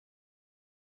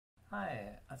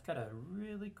Hi, I've got a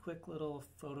really quick little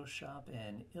Photoshop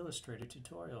and Illustrator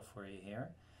tutorial for you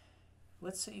here.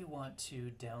 Let's say you want to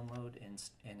download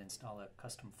and install a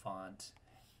custom font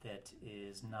that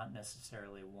is not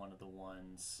necessarily one of the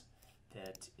ones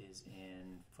that is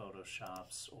in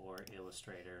Photoshop's or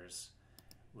Illustrator's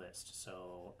list.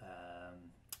 So,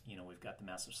 we've got the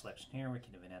massive selection here. We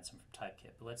can even add some from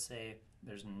Typekit. But let's say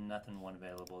there's one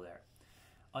available there.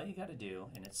 All you got to do,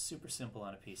 and it's super simple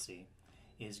on a PC,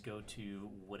 is go to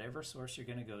whatever source you're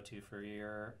going to go to for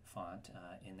your font.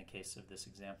 In the case of this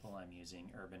example, I'm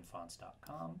using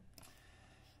urbanfonts.com.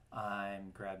 I'm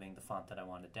grabbing the font that I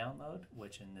want to download,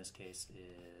 which in this case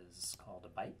is called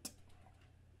a byte.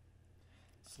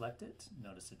 Select it.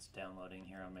 Notice it's downloading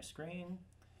here on my screen.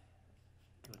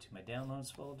 Go to my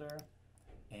downloads folder,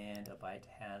 and a byte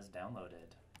has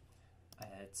downloaded.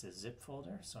 It's a zip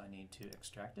folder, so I need to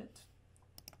extract it.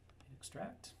 Hit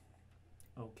extract.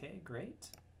 Okay, great.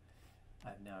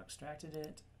 I've now extracted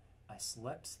it. I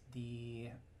select the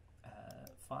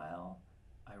file.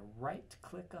 I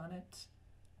right-click on it.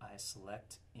 I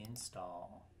select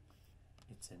Install.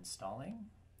 It's installing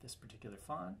this particular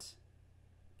font,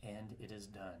 and it is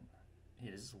done.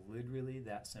 It is literally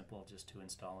that simple just to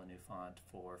install a new font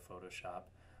for Photoshop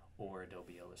or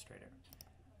Adobe Illustrator.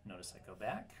 Notice I go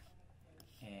back,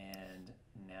 and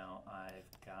now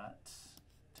I've got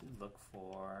to look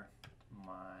for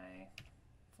my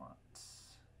font.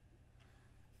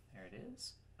 There it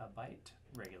is, a byte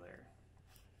regular.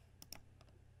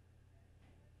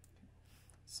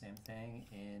 Same thing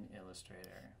in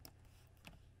Illustrator.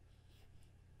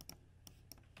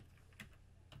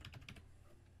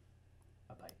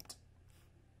 A byte.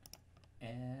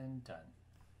 And done.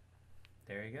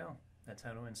 There you go. That's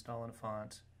how to install a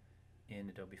font in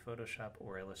Adobe Photoshop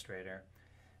or Illustrator.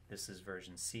 This is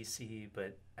version CC,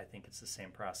 but I think it's the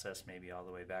same process, maybe all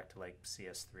the way back to like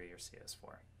CS3 or CS4.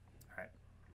 All right.